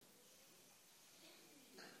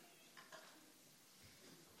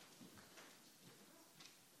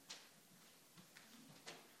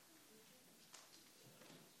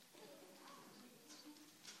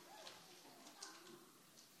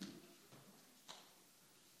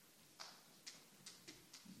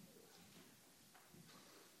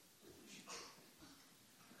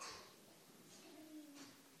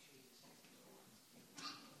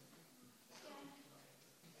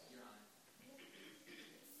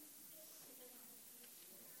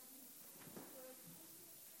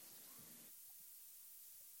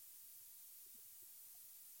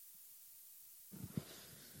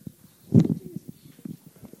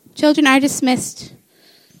Children are dismissed.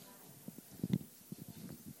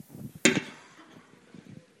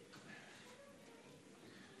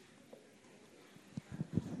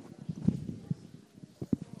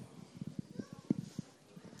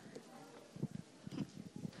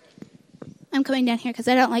 I'm coming down here because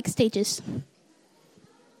I don't like stages.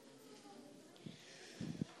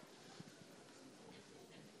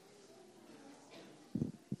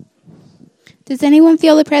 Does anyone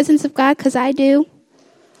feel the presence of God? Because I do.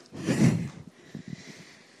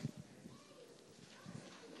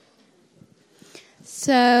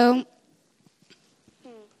 So,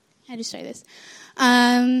 how do you start this?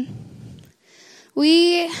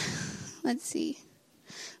 Let's see,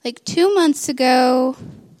 like 2 months ago-ish,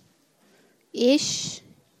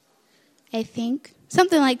 I think,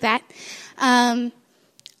 something like that, I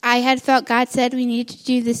had felt God said we needed to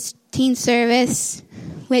do this teen service,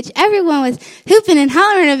 which everyone was hooping and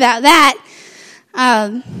hollering about that.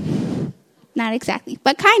 Not exactly,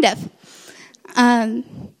 but kind of.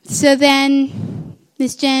 So then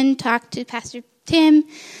Ms. Jen talked to Pastor Tim,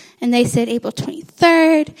 and they said April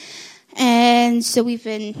 23rd. And so we've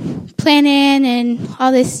been planning and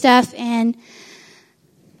all this stuff. And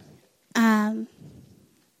I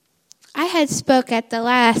had spoke at the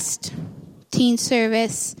last teen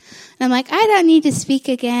service. And I'm like, I don't need to speak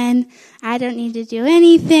again. I don't need to do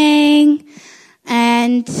anything.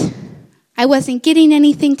 And I wasn't getting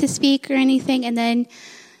anything to speak or anything. And then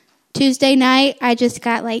Tuesday night, I just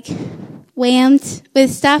got like whammed with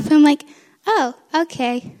stuff. I'm like, oh,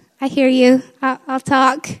 okay. I hear you. I'll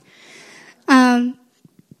talk. And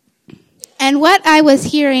what I was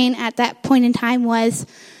hearing at that point in time was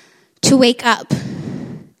to wake up,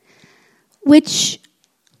 which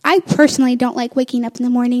I personally don't like waking up in the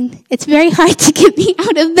morning. It's very hard to get me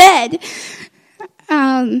out of bed.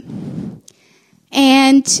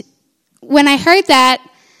 And when I heard that,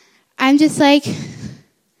 I'm just like,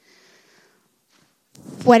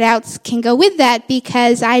 what else can go with that?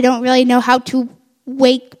 Because I don't really know how to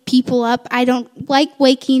wake people up. I don't like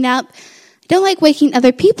waking up. I don't like waking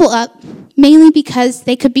other people up, mainly because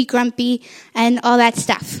they could be grumpy and all that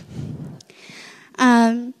stuff.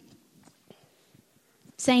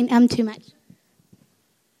 Saying too much.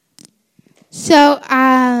 So,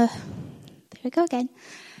 there we go again.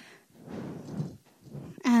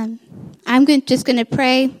 I'm just going to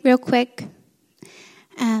pray real quick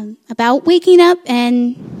about waking up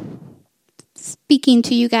and speaking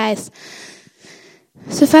to you guys.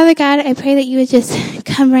 So, Father God, I pray that you would just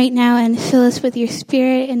come right now and fill us with your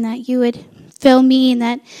Spirit, and that you would fill me, and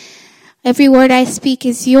that every word I speak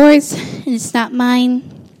is yours and it's not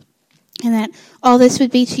mine, and that all this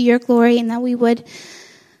would be to your glory, and that we would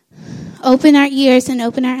open our ears and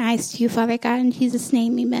open our eyes to you, Father God. In Jesus'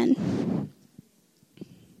 name, amen.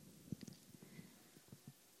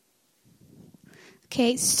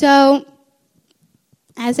 Okay, so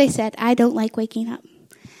as I said, I don't like waking up.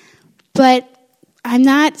 But I'm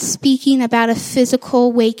not speaking about a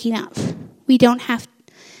physical waking up. We don't have.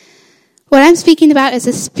 What I'm speaking about is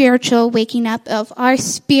a spiritual waking up of our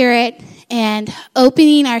spirit and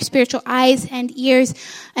opening our spiritual eyes and ears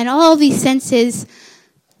and all of these senses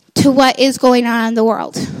to what is going on in the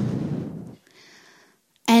world.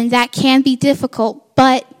 And that can be difficult,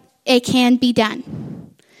 but it can be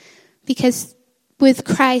done. Because with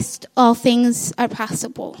Christ, all things are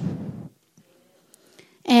possible.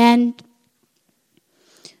 And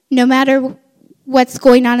no matter what's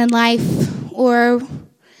going on in life or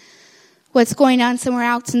what's going on somewhere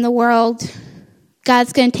else in the world,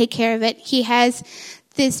 God's going to take care of it. He has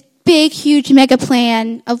this big, huge mega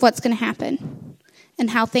plan of what's going to happen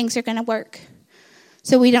and how things are going to work.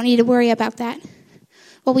 So we don't need to worry about that.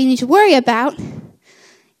 What we need to worry about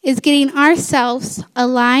is getting ourselves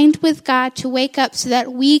aligned with God to wake up so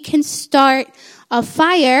that we can start a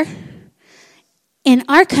fire in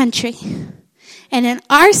our country and in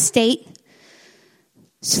our state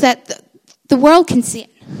so that the world can see it.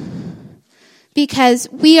 Because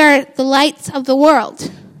we are the lights of the world.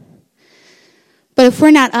 But if we're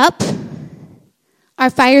not up, our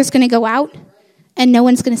fire is going to go out and no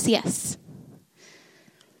one's going to see us.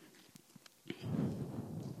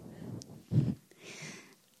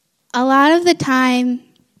 A lot of the time,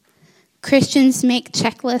 Christians make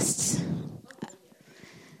checklists.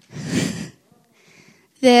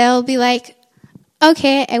 They'll be like,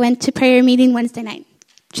 okay, I went to prayer meeting Wednesday night.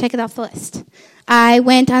 Check it off the list. I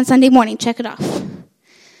went on Sunday morning. Check it off.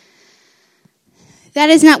 That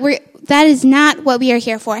is not what we are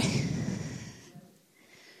here for.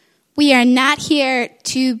 We are not here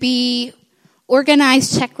to be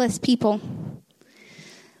organized checklist people.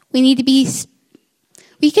 We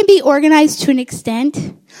can be organized to an extent,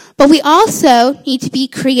 But we also need to be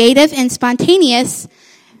creative and spontaneous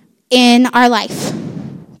in our life.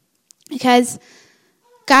 Because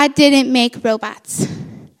God didn't make robots.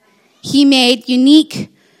 He made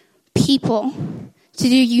unique people to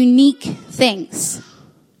do unique things.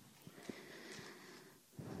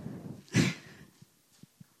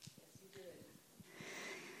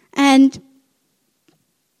 And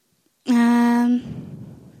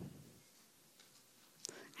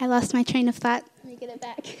I lost my train of thought. Let me get it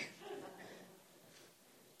back.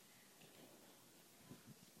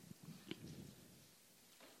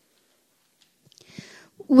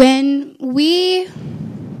 When we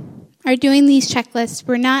are doing these checklists,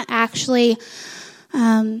 we're not actually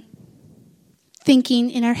thinking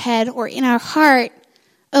in our head or in our heart,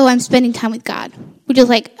 oh, I'm spending time with God. We're just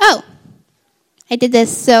like, oh, I did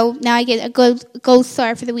this, so now I get a gold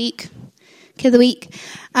star for the week, kid of the week.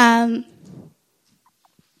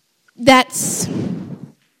 That's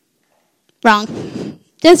wrong.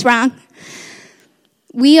 Just wrong.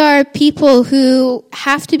 We are people who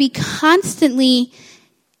have to be constantly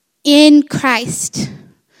in Christ.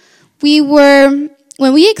 When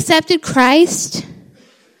we accepted Christ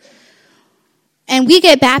and we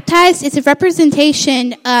get baptized, it's a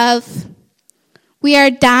representation of we are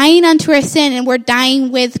dying unto our sin and we're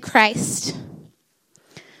dying with Christ.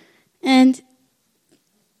 And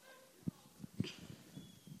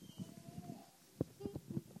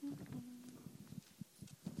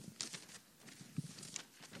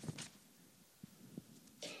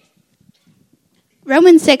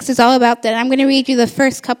Romans 6 is all about that. I'm going to read you the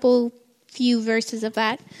first few verses of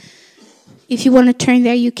that. If you want to turn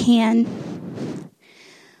there, you can.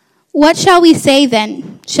 What shall we say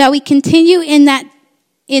then? Shall we continue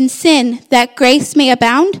in sin that grace may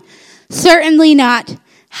abound? Certainly not.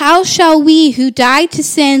 How shall we who died to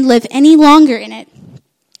sin live any longer in it?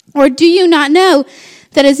 Or do you not know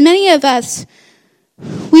that as many of us,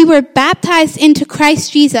 we were baptized into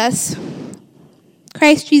Christ Jesus?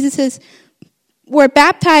 Were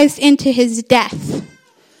baptized into his death.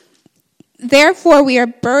 Therefore, we are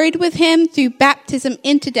buried with him through baptism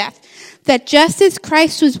into death, that just as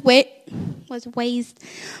Christ was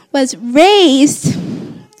raised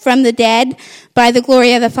from the dead by the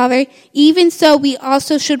glory of the Father, even so we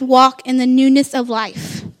also should walk in the newness of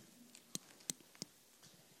life.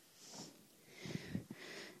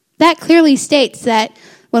 That clearly states that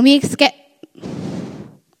when we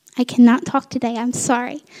I cannot talk today, I'm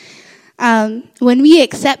sorry. When we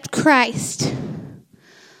accept Christ,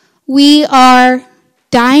 we are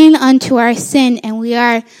dying unto our sin and we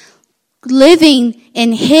are living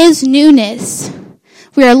in his newness.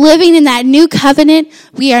 We are living in that new covenant.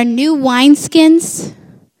 We are new wineskins.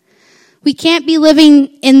 We can't be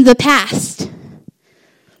living in the past.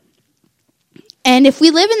 And if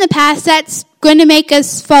we live in the past, that's going to make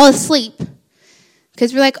us fall asleep.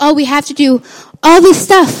 Because we're like, oh, we have to do all this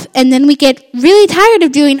stuff. And then we get really tired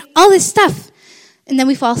of doing all this stuff. And then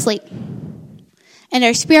we fall asleep. And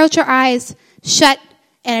our spiritual eyes shut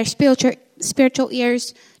and our spiritual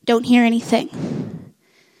ears don't hear anything.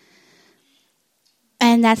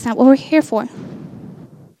 And that's not what we're here for.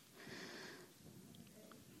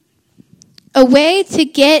 A way to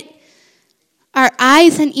get our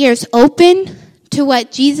eyes and ears open to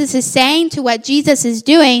what Jesus is saying, to what Jesus is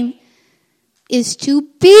doing, is to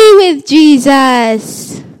be with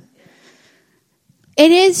Jesus.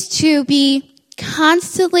 It is to be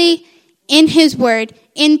constantly in his word,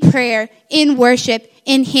 in prayer, in worship,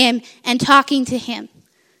 in him, and talking to him.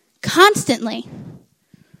 Constantly.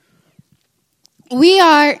 We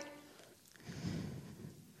are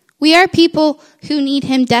people who need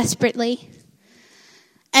him desperately.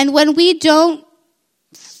 And when we don't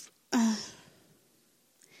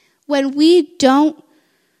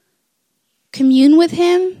commune with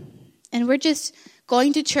him, and we're just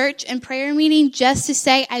going to church and prayer meeting just to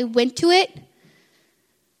say, I went to it,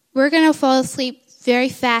 we're going to fall asleep very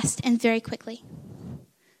fast and very quickly.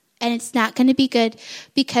 And it's not going to be good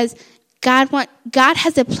because God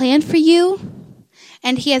has a plan for you,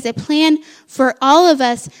 and he has a plan for all of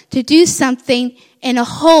us to do something in a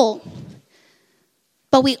whole.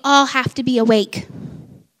 But we all have to be awake.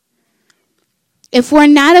 If we're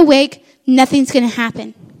not awake, nothing's going to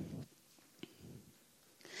happen.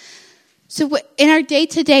 So in our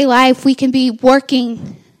day-to-day life, we can be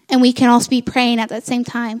working and we can also be praying at the same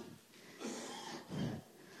time.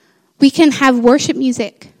 We can have worship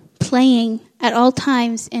music playing at all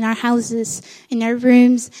times in our houses, in our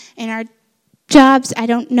rooms, in our jobs. I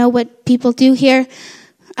don't know what people do here.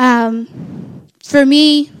 For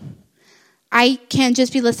me, I can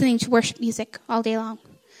just be listening to worship music all day long.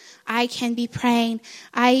 I can be praying.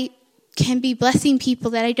 can be blessing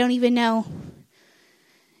people that I don't even know.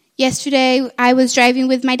 Yesterday, I was driving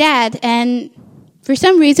with my dad, and for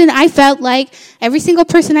some reason, I felt like every single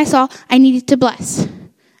person I saw, I needed to bless.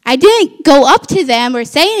 I didn't go up to them or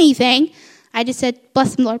say anything. I just said,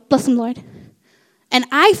 bless them, Lord, bless them, Lord. And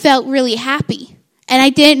I felt really happy. And I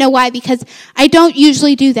didn't know why, because I don't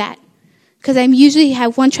usually do that. Because I usually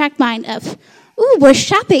have one-track mind of, ooh, we're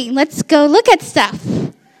shopping, let's go look at stuff.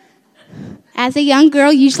 As a young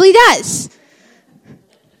girl usually does.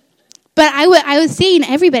 But I was seeing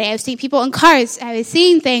everybody. I was seeing people in cars. I was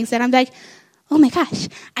seeing things, and I'm like, oh my gosh,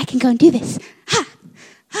 I can go and do this. Ha,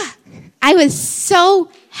 ha. I was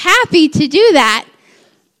so happy to do that.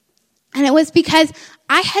 And it was because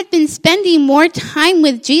I had been spending more time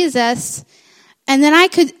with Jesus, and then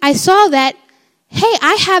I saw that, hey,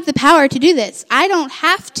 I have the power to do this. I don't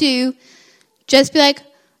have to just be like,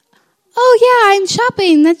 oh yeah, I'm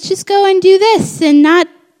shopping. Let's just go and do this and not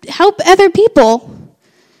help other people.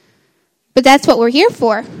 But that's what we're here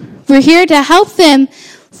for. We're here to help them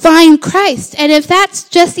find Christ. And if that's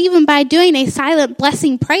just even by doing a silent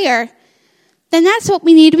blessing prayer, then that's what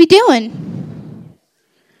we need to be doing.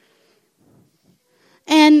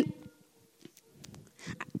 And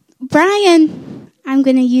Brian, I'm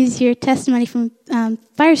going to use your testimony from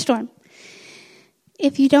Firestorm,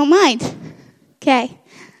 if you don't mind. Okay.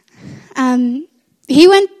 He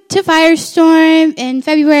went to Firestorm in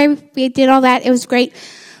February. We did all that. It was great.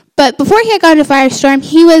 But before he had gone to Firestorm,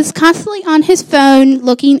 he was constantly on his phone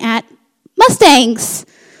looking at Mustangs.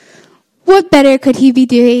 What better could he be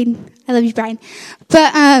doing? I love you, Brian.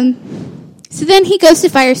 But so then he goes to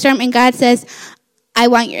Firestorm, and God says, I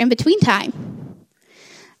want your in-between time.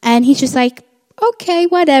 And he's just like, okay,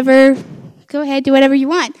 whatever. Go ahead, do whatever you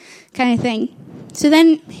want, kind of thing. So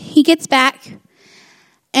then he gets back,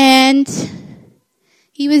 and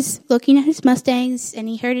he was looking at his Mustangs, and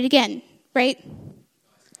he heard it again, right?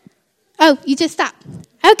 Oh, you just stopped.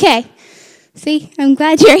 Okay. See, I'm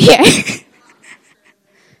glad you're here.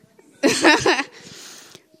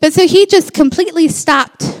 But so he just completely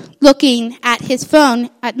stopped looking at his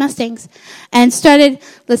phone at Mustangs and started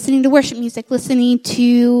listening to worship music, listening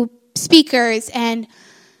to speakers, and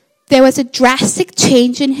there was a drastic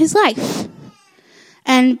change in his life.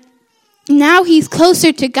 And now he's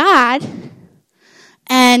closer to God,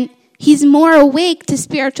 and he's more awake to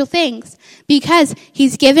spiritual things because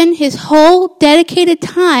he's given his whole dedicated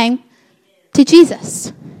time to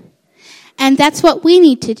Jesus. And that's what we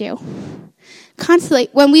need to do. Constantly,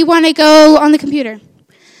 when we want to go on the computer,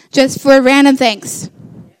 just for random things.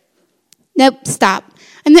 Nope, stop.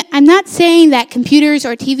 I'm not saying that computers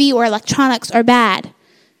or TV or electronics are bad.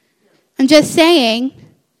 I'm just saying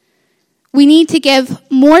we need to give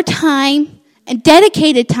more time and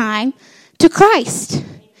dedicated time to Christ.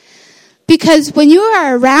 Because when you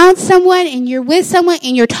are around someone and you're with someone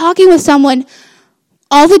and you're talking with someone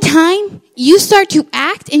all the time, you start to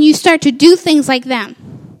act and you start to do things like them.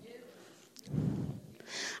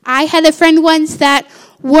 I had a friend once that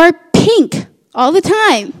wore pink all the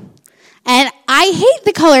time. And I hate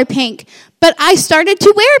the color pink, but I started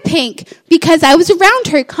to wear pink because I was around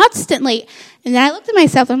her constantly. And then I looked at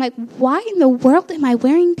myself and I'm like, why in the world am I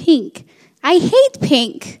wearing pink? I hate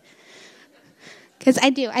pink. Because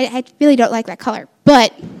I do. I really don't like that color.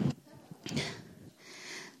 But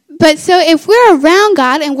so if we're around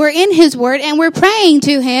God and we're in His Word and we're praying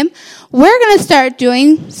to Him, we're going to start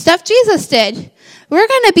doing stuff Jesus did. We're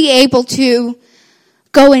going to be able to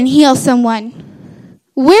go and heal someone.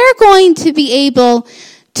 We're going to be able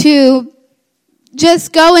to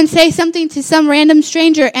just go and say something to some random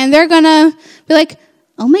stranger and they're going to be like,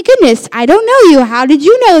 oh my goodness, I don't know you. How did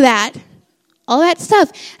you know that? All that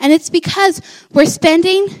stuff. And it's because we're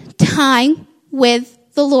spending time with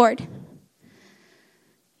the Lord.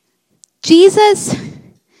 Jesus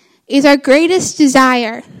is our greatest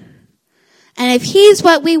desire. And if He's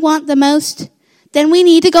what we want the most, then we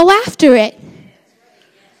need to go after it.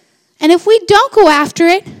 And if we don't go after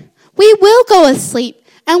it, we will go asleep.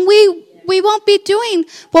 And we won't be doing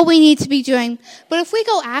what we need to be doing. But if we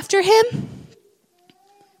go after Him,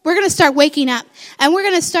 we're going to start waking up. And we're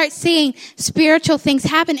going to start seeing spiritual things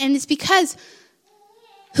happen. And it's because,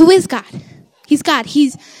 who is God? He's God.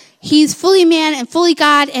 He's fully man and fully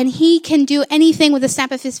God. And He can do anything with a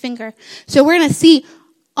snap of His finger. So we're going to see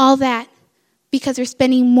all that because we're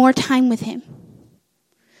spending more time with Him.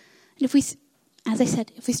 And if we, as I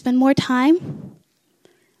said, if we spend more time,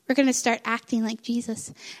 we're going to start acting like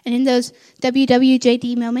Jesus. And in those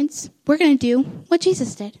WWJD moments, we're going to do what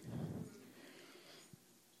Jesus did.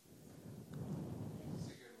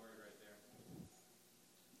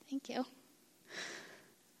 Thank you.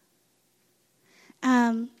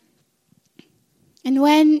 And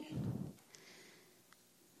when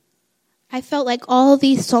I felt like all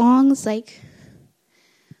these songs, like,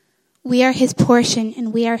 we are his portion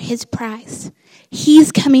and we are his prize.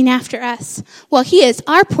 He's coming after us. Well, he is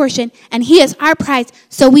our portion and he is our prize,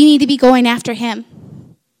 so we need to be going after him.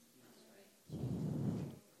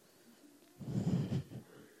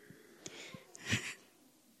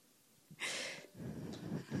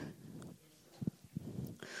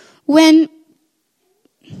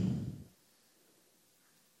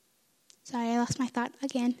 Sorry, I lost my thought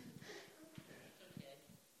again.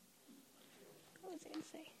 What was I going to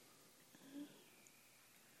say?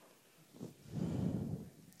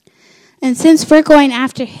 And since we're going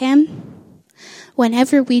after him,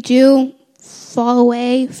 whenever we do fall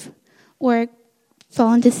away or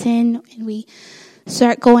fall into sin and we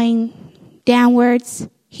start going downwards,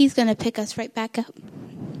 he's going to pick us right back up.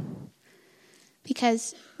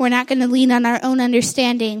 Because we're not going to lean on our own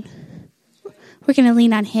understanding. We're going to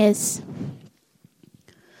lean on his.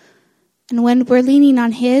 And when we're leaning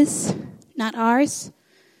on his, not ours,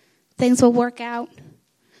 things will work out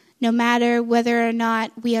no matter whether or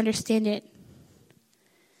not we understand it.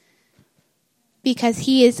 Because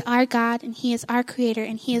he is our God and he is our creator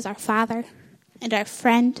and he is our father and our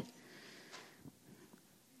friend.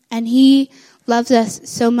 And he loves us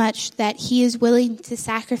so much that he is willing to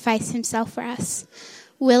sacrifice himself for us,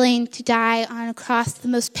 willing to die on a cross, the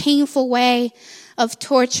most painful way of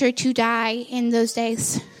torture to die in those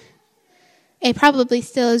days. It probably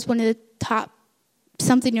still is one of the top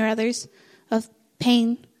something or others of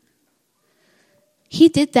pain. He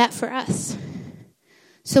did that for us.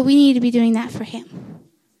 So we need to be doing that for him.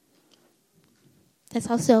 That's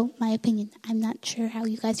also my opinion. I'm not sure how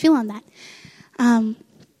you guys feel on that.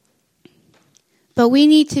 But we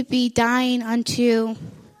need to be dying unto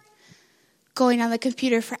going on the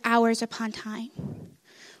computer for hours upon time,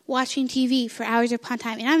 watching TV for hours upon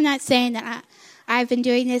time. And I'm not saying that I've been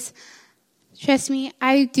doing this. Trust me,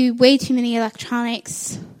 I do way too many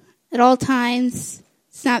electronics at all times.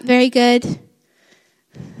 It's not very good.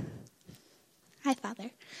 Hi,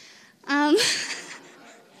 Father.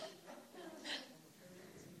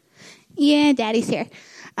 Yeah, Daddy's here.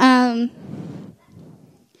 And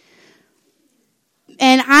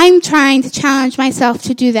I'm trying to challenge myself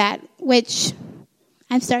to do that, which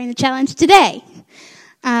I'm starting the challenge today.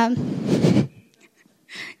 Because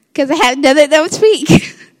I haven't done it this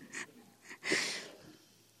week.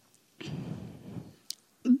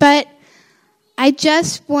 But I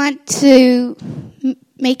just want to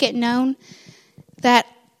make it known that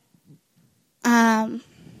the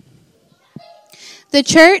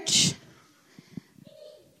church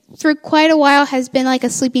for quite a while has been like a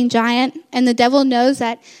sleeping giant, and the devil knows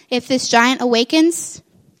that if this giant awakens,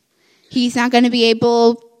 he's not going to be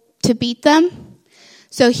able to beat them.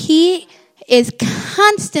 So he is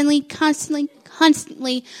constantly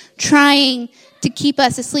trying to keep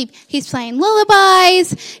us asleep. He's playing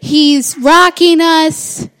lullabies, he's rocking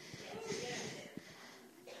us,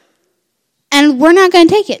 and we're not going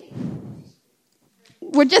to take it.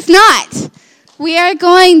 We're just not. We are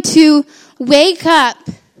going to wake up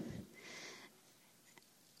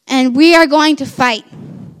and we are going to fight.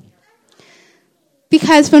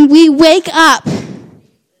 Because when we wake up,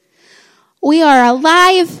 we are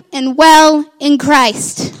alive and well in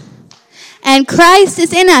Christ. And Christ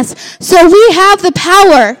is in us. So we have the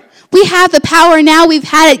power. We have the power now. We've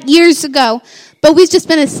had it years ago. But we've just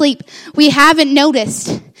been asleep. We haven't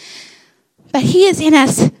noticed. But he is in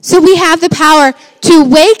us. So we have the power to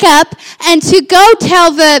wake up and to go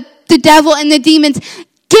tell the devil and the demons,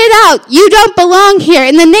 get out. You don't belong here.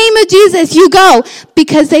 In the name of Jesus, you go.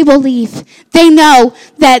 Because they will leave. They know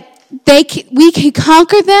that we can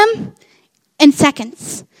conquer them in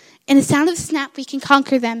seconds. In the sound of a snap, we can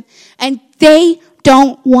conquer them. And they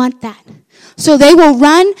don't want that. So they will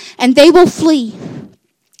run and they will flee.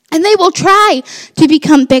 And they will try to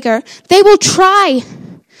become bigger. They will try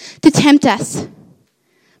to tempt us.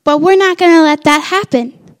 But we're not going to let that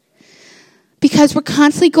happen. Because we're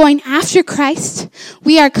constantly going after Christ.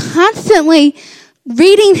 We are constantly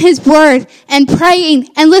reading his word and praying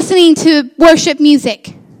and listening to worship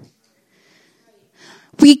music.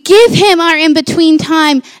 We give him our in-between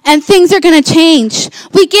time and things are going to change.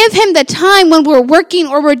 We give him the time when we're working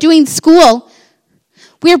or we're doing school.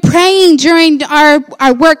 We're praying during our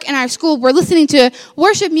work and our school. We're listening to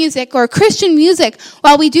worship music or Christian music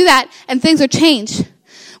while we do that, and things will change.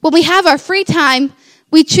 When we have our free time,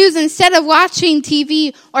 we choose, instead of watching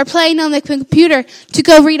TV or playing on the computer, to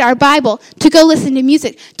go read our Bible, to go listen to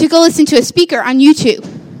music, to go listen to a speaker on YouTube.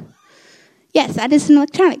 Yes, that is an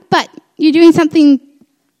electronic, but you're doing something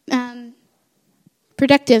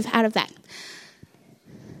productive out of that.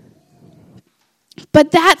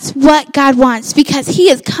 But that's what God wants, because he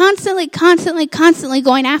is constantly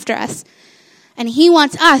going after us. And he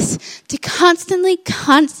wants us to constantly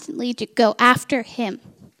to go after him.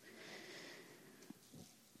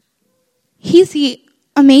 He's the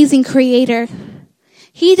amazing creator.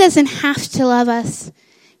 He doesn't have to love us.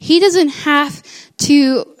 He doesn't have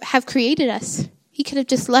to have created us. He could have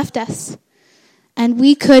just left us. And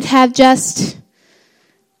we could have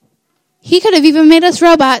he could have even made us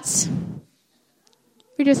robots.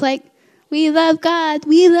 We're just like, we love God.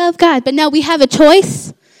 But no, we have a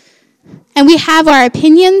choice. And we have our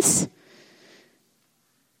opinions.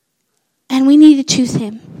 And we need to choose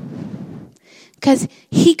him. Because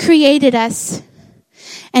he created us.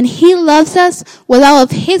 And he loves us with all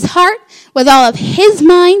of his heart, with all of his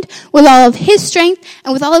mind, with all of his strength,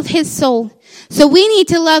 and with all of his soul. So we need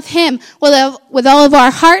to love him with all of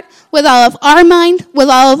our heart, with all of our mind, with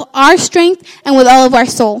all of our strength, and with all of our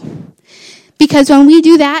soul. Because when we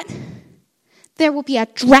do that, there will be a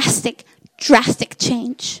drastic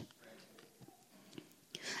change.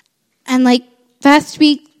 And like last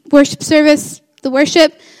week, worship service, the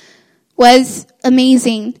worship was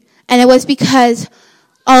amazing. And it was because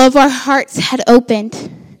all of our hearts had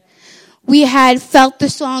opened. We had felt the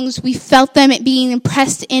songs. We felt them being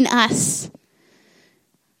impressed in us.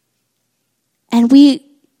 And we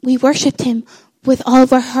worshiped him with all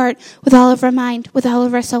of our heart, with all of our mind, with all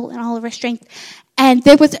of our soul, and all of our strength. And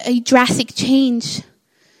there was a drastic change.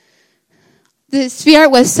 The spirit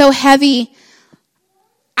was so heavy,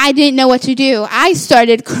 I didn't know what to do. I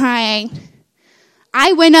started crying.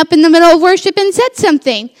 I went up in the middle of worship and said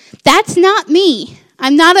something. That's not me.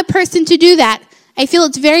 I'm not a person to do that. I feel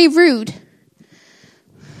it's very rude.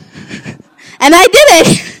 And I did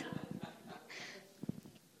it.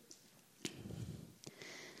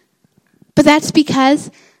 But that's because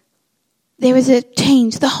there was a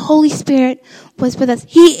change. The Holy Spirit was with us.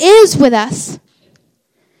 He is with us.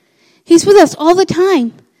 He's with us all the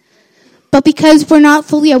time. But because we're not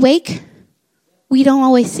fully awake, we don't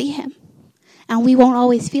always see him. And we won't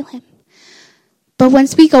always feel him. But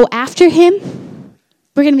once we go after him,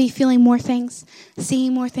 we're going to be feeling more things,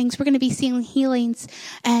 seeing more things. We're going to be seeing healings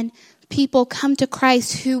and people come to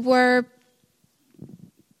Christ who were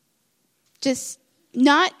just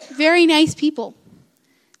not very nice people.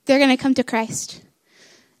 They're going to come to Christ.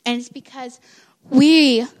 And it's because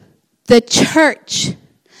we, the church,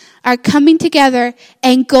 are coming together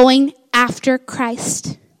and going after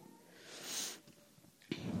Christ.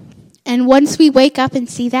 And once we wake up and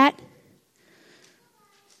see that,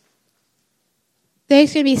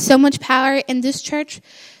 there's going to be so much power in this church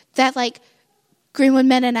that like Greenwood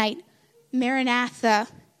Mennonite, Maranatha,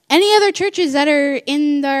 any other churches that are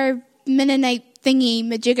in their Mennonite thingy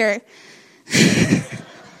majigger.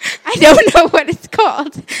 I don't know what it's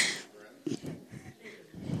called.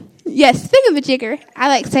 Yes, thingamajigger. I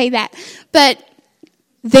like saying that. But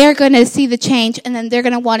they're going to see the change, and then they're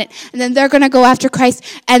going to want it, and then they're going to go after Christ,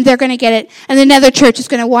 and they're going to get it, and another church is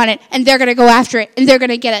going to want it, and they're going to go after it, and they're going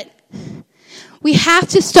to get it. We have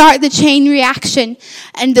to start the chain reaction,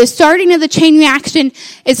 and the starting of the chain reaction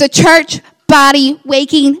is a church body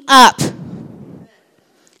waking up.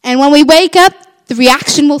 And when we wake up, the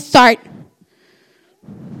reaction will start.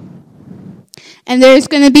 And there's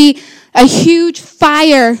going to be a huge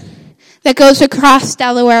fire that goes across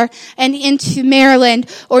Delaware and into Maryland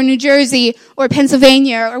or New Jersey or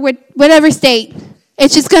Pennsylvania or whatever state.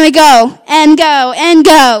 It's just going to go and go and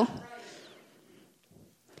go.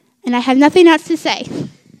 And I have nothing else to say.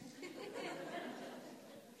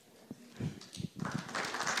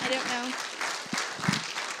 I don't know.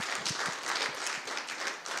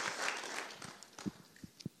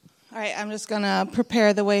 All right, I'm just going to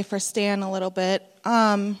prepare the way for Stan a little bit.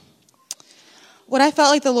 What I felt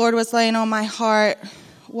like the Lord was laying on my heart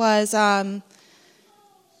was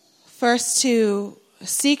first to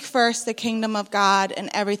seek first the kingdom of God, and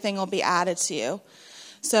everything will be added to you.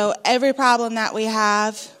 So every problem that we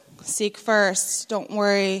have, seek first. Don't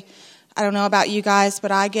worry. I don't know about you guys,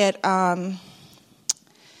 but I tend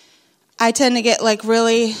to get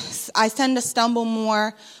I tend to stumble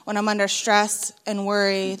more when I'm under stress and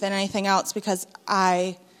worry than anything else, because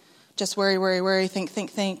I just worry,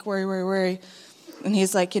 think, worry. And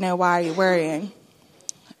he's like, why are you worrying?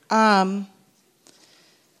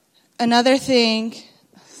 Another thing,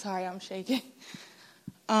 sorry, I'm shaking.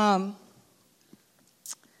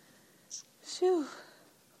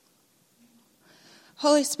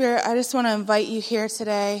 Holy Spirit, I just want to invite you here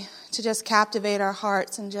today to just captivate our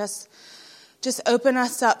hearts and just open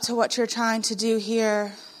us up to what you're trying to do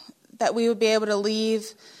here, that we would be able to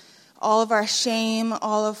leave all of our shame,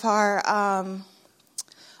 all of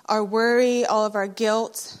our worry, all of our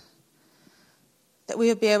guilt, that we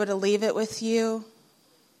would be able to leave it with you.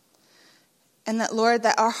 And that, Lord,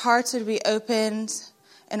 that our hearts would be opened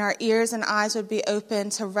and our ears and eyes would be open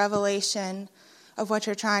to revelation of what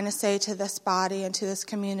you're trying to say to this body and to this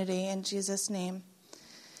community. In Jesus' name,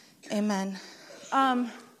 amen.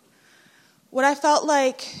 What I felt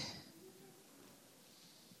like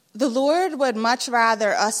the Lord would much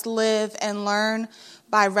rather us live and learn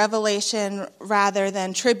by revelation rather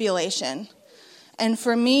than tribulation. And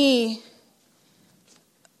for me,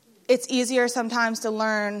 it's easier sometimes to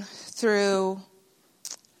learn through,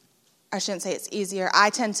 I shouldn't say it's easier. I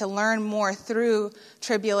tend to learn more through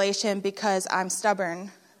tribulation because I'm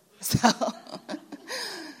stubborn.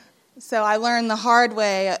 So I learned the hard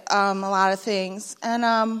way a lot of things. And,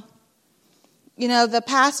 the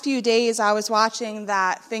past few days I was watching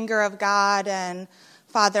that Finger of God and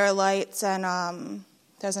Father Lights and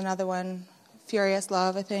there's another one, Furious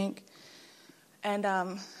Love, I think. And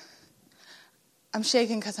I'm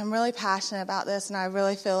shaking because I'm really passionate about this and I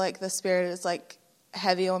really feel like the Spirit is like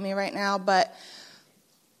heavy on me right now. But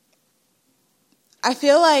I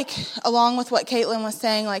feel like, along with what Caitlin was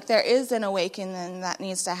saying, like there is an awakening that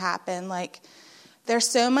needs to happen. Like there's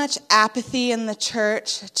so much apathy in the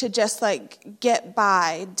church to just like get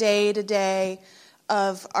by day to day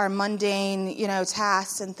of our mundane,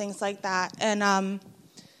 tasks and things like that. And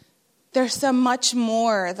there's so much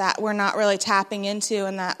more that we're not really tapping into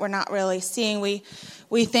and that we're not really seeing.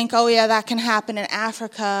 We think, oh yeah, that can happen in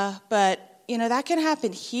Africa, but that can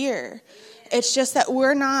happen here. It's just that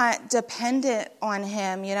we're not dependent on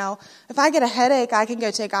him. If I get a headache, I can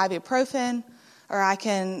go take ibuprofen or I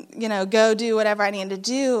can, go do whatever I need to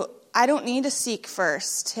do. I don't need to seek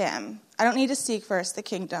first him. I don't need to seek first the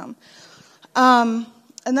kingdom.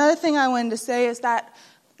 Another thing I wanted to say is that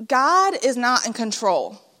God is not in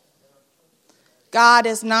control. God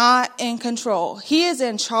is not in control. He is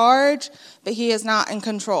in charge, but he is not in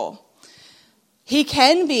control. He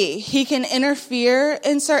can be. He can interfere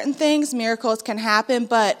in certain things. Miracles can happen,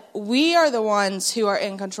 but we are the ones who are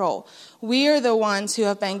in control. We are the ones who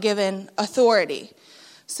have been given authority.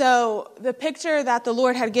 So the picture that the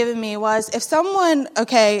Lord had given me was if someone,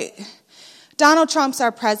 Donald Trump's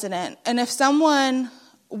our president, and if someone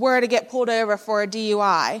were to get pulled over for a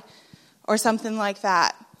DUI or something like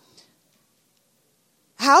that,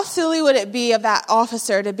 how silly would it be of that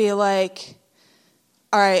officer to be like,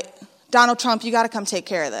 all right, Donald Trump, you got to come take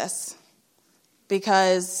care of this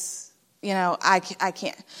because, I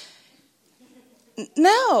can't.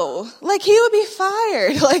 No, he would be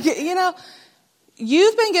fired.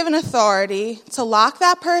 You've been given authority to lock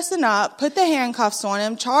that person up, put the handcuffs on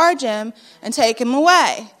him, charge him, and take him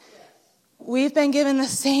away. We've been given the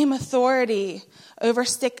same authority over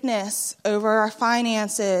sickness, over our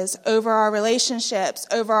finances, over our relationships,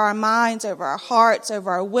 over our minds, over our hearts,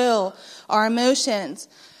 over our will, our emotions.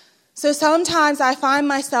 So sometimes I find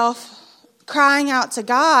myself crying out to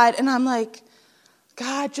God, and I'm like,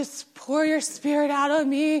 God, just pour your Spirit out on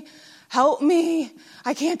me. Help me.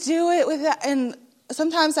 I can't do it with that. And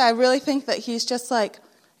sometimes I really think that he's just like,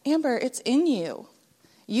 Amber, it's in you.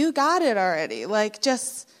 You got it already.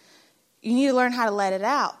 You need to learn how to let it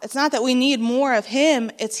out. It's not that we need more of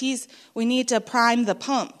him. We need to prime the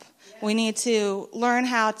pump. We need to learn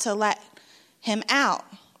how to let him out.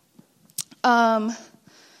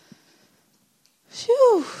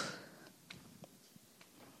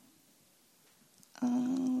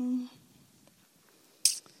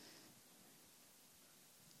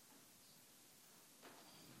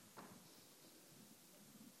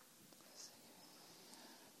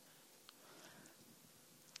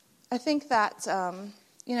 I think that,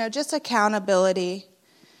 just accountability.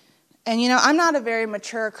 And, I'm not a very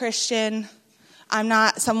mature Christian. I'm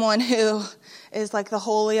not someone who is like the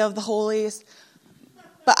holy of the holies.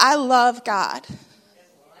 But I love God.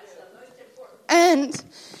 And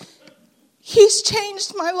he's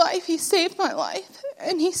changed my life. He saved my life.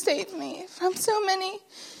 And he saved me from so many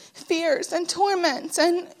fears and torments.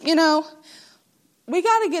 And, we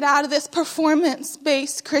got to get out of this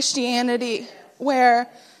performance-based Christianity where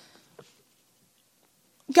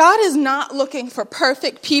God is not looking for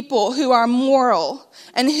perfect people who are moral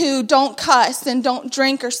and who don't cuss and don't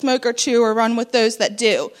drink or smoke or chew or run with those that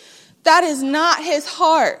do. That is not his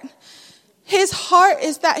heart. His heart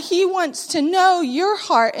is that he wants to know your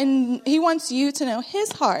heart and he wants you to know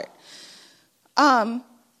his heart. And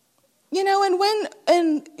you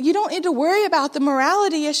don't need to worry about the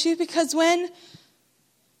morality issue because when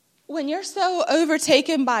you're so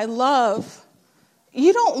overtaken by love,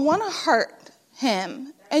 you don't want to hurt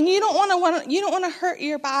him. And you don't want to hurt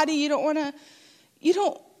your body. You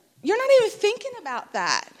don't you're not even thinking about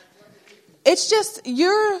that. It's just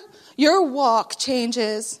your walk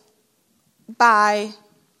changes by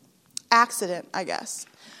accident, I guess.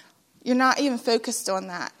 You're not even focused on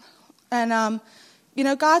that. And,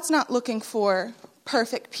 God's not looking for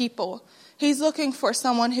perfect people. He's looking for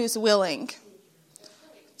someone who's willing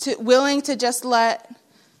to just let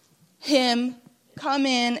him come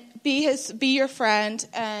in, be your friend,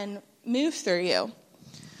 and move through you.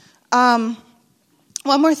 One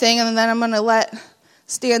more thing, and then I'm going to let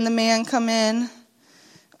Stan the man come in.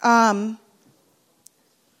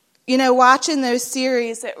 Watching those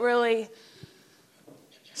series, it really,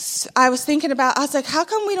 I was thinking about, I was like, how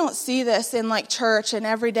come we don't see this in like church and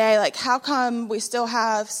every day? Like, how come we still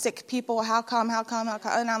have sick people? How come?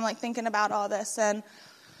 And I'm like thinking about all this. And,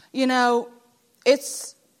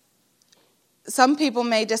 it's, some people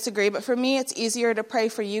may disagree, but for me, it's easier to pray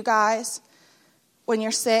for you guys when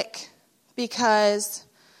you're sick because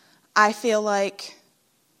I feel like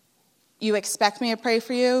you expect me to pray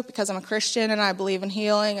for you because I'm a Christian and I believe in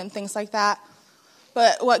healing and things like that.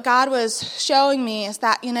 But what God was showing me is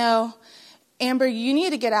that, Amber, you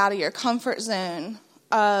need to get out of your comfort zone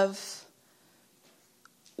of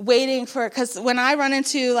waiting for, because when I run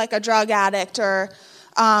into like a drug addict or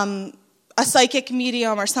a psychic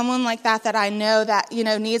medium or someone like that I know that,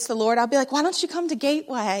 needs the Lord, I'll be like, why don't you come to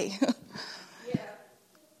Gateway?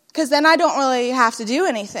 Because then I don't really have to do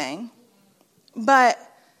anything. But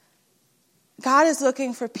God is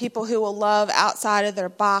looking for people who will love outside of their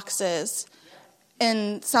boxes.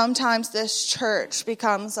 And sometimes this church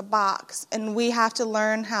becomes a box. And we have to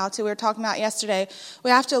learn how to, we were talking about yesterday,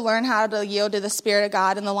 we have to learn how to yield to the Spirit of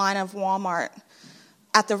God in the line of Walmart,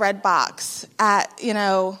 at the Red Box, at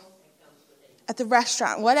the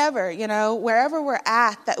restaurant, whatever, wherever we're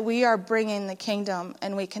at, that we are bringing the kingdom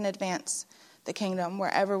and we can advance the kingdom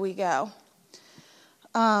wherever we go.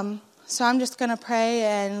 So I'm just going to pray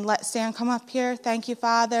and let Stan come up here. Thank you,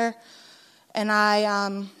 Father. And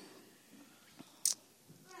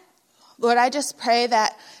Lord, I just pray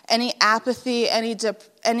that any apathy, any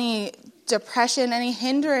depression, any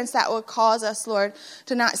hindrance that would cause us, Lord,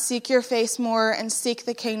 to not seek your face more and seek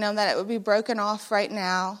the kingdom, that it would be broken off right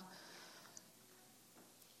now.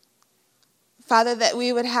 Father, that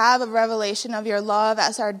we would have a revelation of your love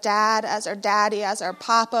as our dad, as our daddy, as our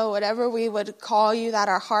papa, whatever we would call you, that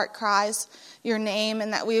our heart cries your name,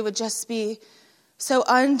 and that we would just be so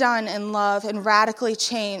undone in love and radically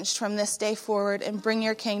changed from this day forward and bring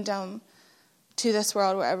your kingdom to this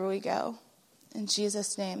world wherever we go. In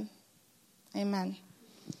Jesus' name, amen.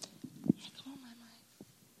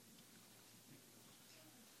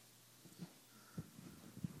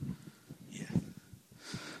 Yeah.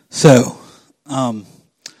 So,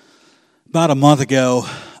 about a month ago,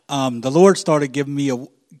 the Lord started giving me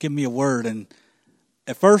a word, and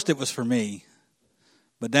at first it was for me,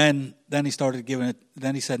 but then He started giving it.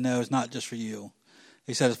 Then He said, "No, it's not just for you."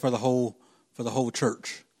 He said it's for the whole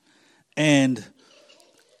church. And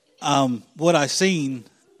what I seen,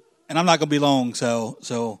 and I'm not going to be long,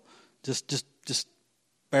 so just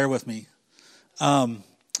bear with me.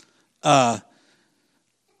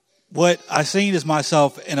 What I seen is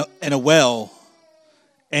myself in a well,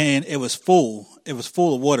 and it was full. It was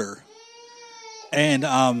full of water, and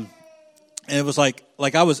it was like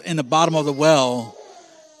I was in the bottom of the well,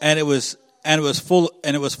 and it was full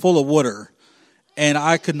of water, and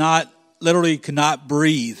I could not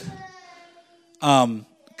breathe,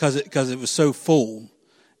 because it was so full,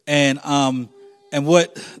 and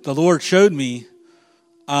what the Lord showed me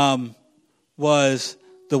was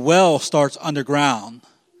the well starts underground.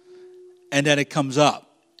 And then it comes up,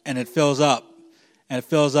 and it fills up, and it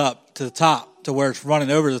fills up to the top, to where it's running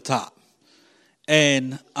over the top.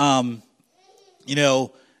 And, and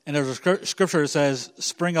there's a scripture that says,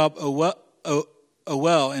 spring up a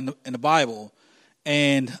well in the Bible.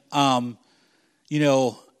 And, what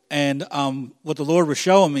the Lord was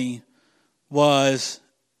showing me was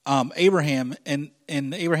Abraham, and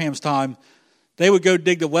in Abraham's time, they would go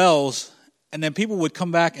dig the wells, and then people would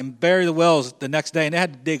come back and bury the wells the next day, and they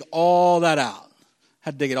had to dig all that out.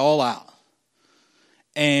 Had to dig it all out.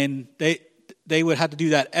 And they would have to do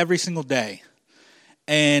that every single day.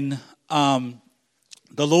 And the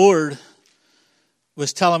Lord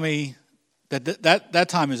was telling me that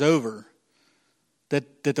time is over.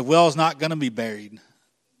 That the well is not going to be buried.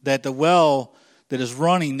 That the well that is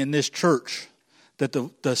running in this church, that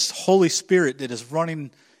the Holy Spirit that is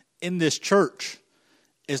running in this church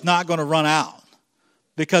is not going to run out,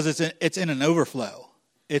 because it's in an overflow.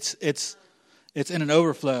 It's in an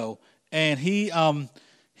overflow. And he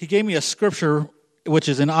gave me a scripture which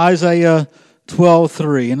is in Isaiah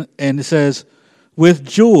 12:3, and it says, with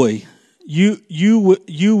joy, you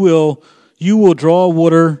will draw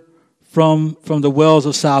water from the wells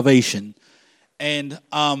of salvation. And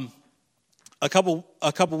a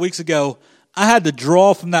couple weeks ago, I had to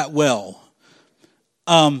draw from that well.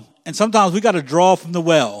 And sometimes we got to draw from the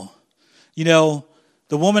well. You know,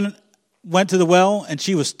 the woman went to the well and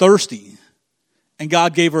she was thirsty, and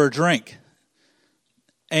God gave her a drink.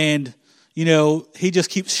 And, you know, he just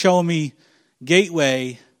keeps showing me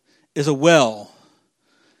Gateway is a well,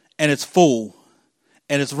 and it's full,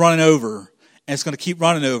 and it's running over, and it's going to keep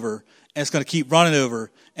running over, and it's going to keep running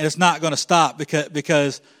over, and it's not going to stop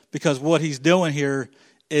because what he's doing here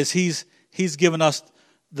is he's given us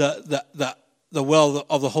the well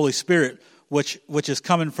of the Holy Spirit, which is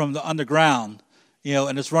coming from the underground, you know,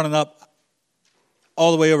 and it's running up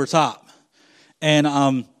all the way over top, and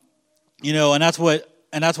you know, and that's what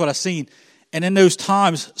I've seen. And in those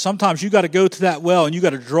times, sometimes you got to go to that well and you got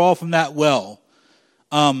to draw from that well.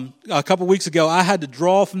 A couple weeks ago, I had to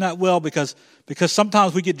draw from that well because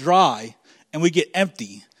sometimes we get dry and we get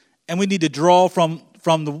empty, and we need to draw from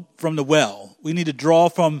the well. We need to draw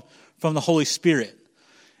from the Holy Spirit,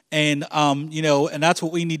 and you know, and that's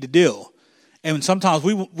what we need to do. And sometimes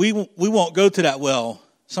we won't go to that well.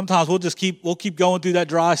 Sometimes we'll keep going through that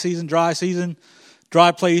dry place,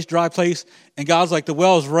 and God's like, the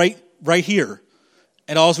well is right here,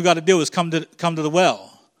 and all we got to do is come to the well.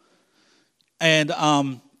 And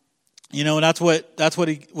you know, and that's what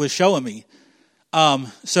he was showing me.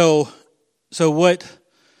 So what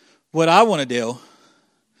I want to do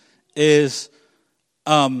is,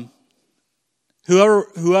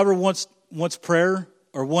 whoever wants prayer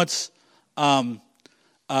or wants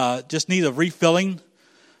just needs a refilling,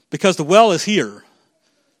 because the well is here.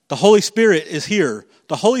 The Holy Spirit is here.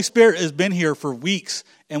 The Holy Spirit has been here for weeks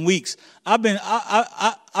and weeks. I've been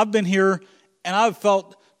here, and I've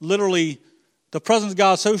felt literally the presence of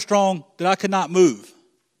God so strong that I could not move,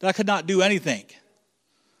 that I could not do anything.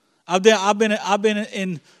 I've been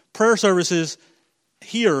in prayer services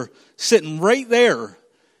here, sitting right there,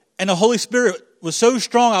 and the Holy Spirit was so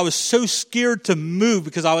strong. I was so scared to move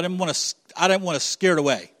because I didn't want to scare it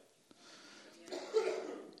away.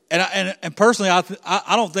 And personally, I think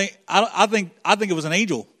it was an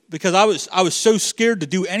angel, because I was so scared to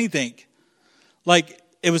do anything. Like,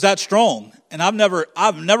 it was that strong, and I've never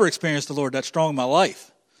experienced the Lord that strong in my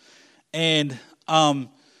life. And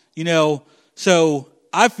you know, so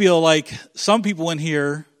I feel like some people in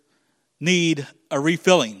here need a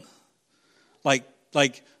refilling. Like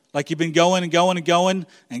you've been going and going and going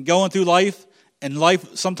and going through life, and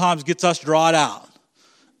life sometimes gets us dried out.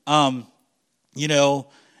 You know.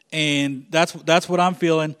 And that's what I'm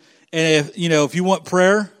feeling. And if you want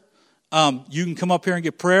prayer, you can come up here and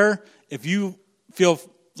get prayer. If you feel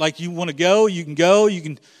like you want to go, you can go. You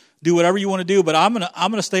can do whatever you want to do. But I'm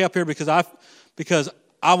gonna stay up here because I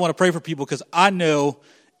want to pray for people, because I know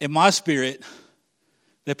in my spirit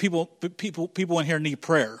that people in here need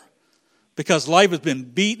prayer, because life has been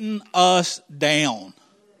beating us down.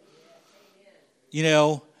 You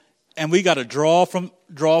know, and we got to draw from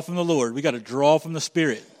the Lord. We got to draw from the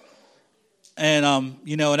Spirit. And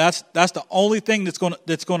you know, and that's the only thing that's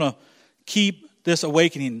gonna keep this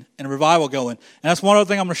awakening and revival going. And that's one other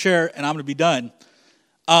thing I'm gonna share, and I'm gonna be done.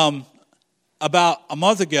 About a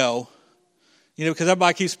month ago, you know, because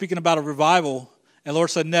everybody keeps speaking about a revival, and the Lord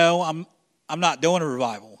said, "No, I'm not doing a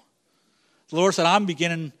revival." The Lord said, "I'm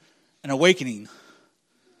beginning an awakening."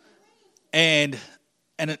 And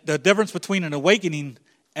the difference between an awakening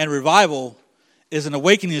and revival is an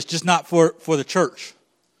awakening is just not for the church.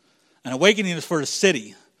 An awakening is for the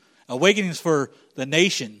city. Awakening is for the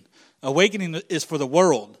nation. Awakening is for the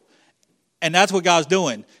world. And that's what God's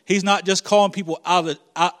doing. He's not just calling people out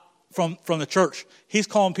from the church. He's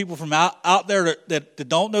calling people from out there that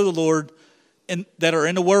don't know the Lord and that are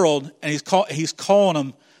in the world, and he's calling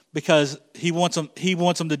them because he wants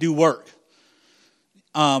them to do work.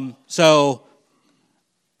 So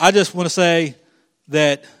I just want to say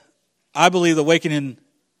that I believe the awakening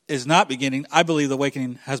is not beginning. I believe the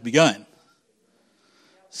awakening has begun.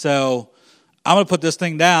 So I'm going to put this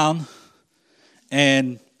thing down,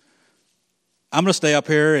 and I'm going to stay up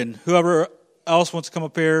here, and whoever else wants to come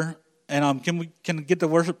up here, and can we get the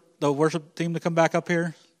worship team to come back up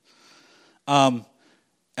here? And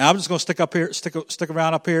I'm just going to stick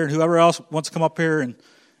around up here, and whoever else wants to come up here and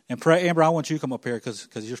pray. Amber, I want you to come up here because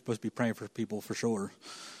you're supposed to be praying for people for sure.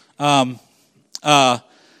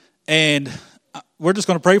 And we're just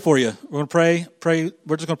going to pray for you. We're going to pray.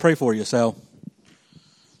 We're just going to pray for you. So.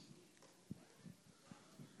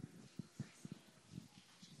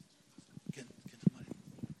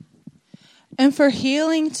 And for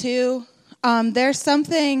healing too, There's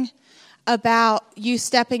something about you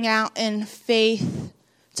stepping out in faith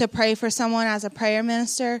to pray for someone as a prayer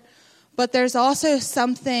minister, but there's also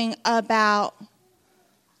something about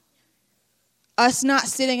us not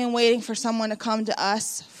sitting and waiting for someone to come to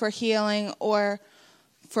us for healing or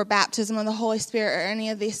for baptism of the Holy Spirit or any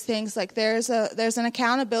of these things. Like there's an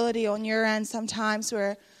accountability on your end sometimes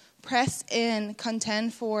where press in,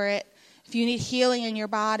 contend for it. If you need healing in your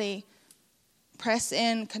body, press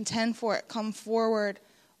in, contend for it, come forward.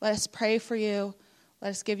 Let us pray for you. Let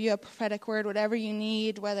us give you a prophetic word, whatever you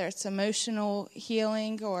need, whether it's emotional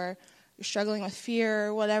healing or you're struggling with fear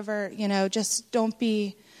or whatever, just don't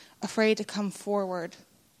be afraid to come forward.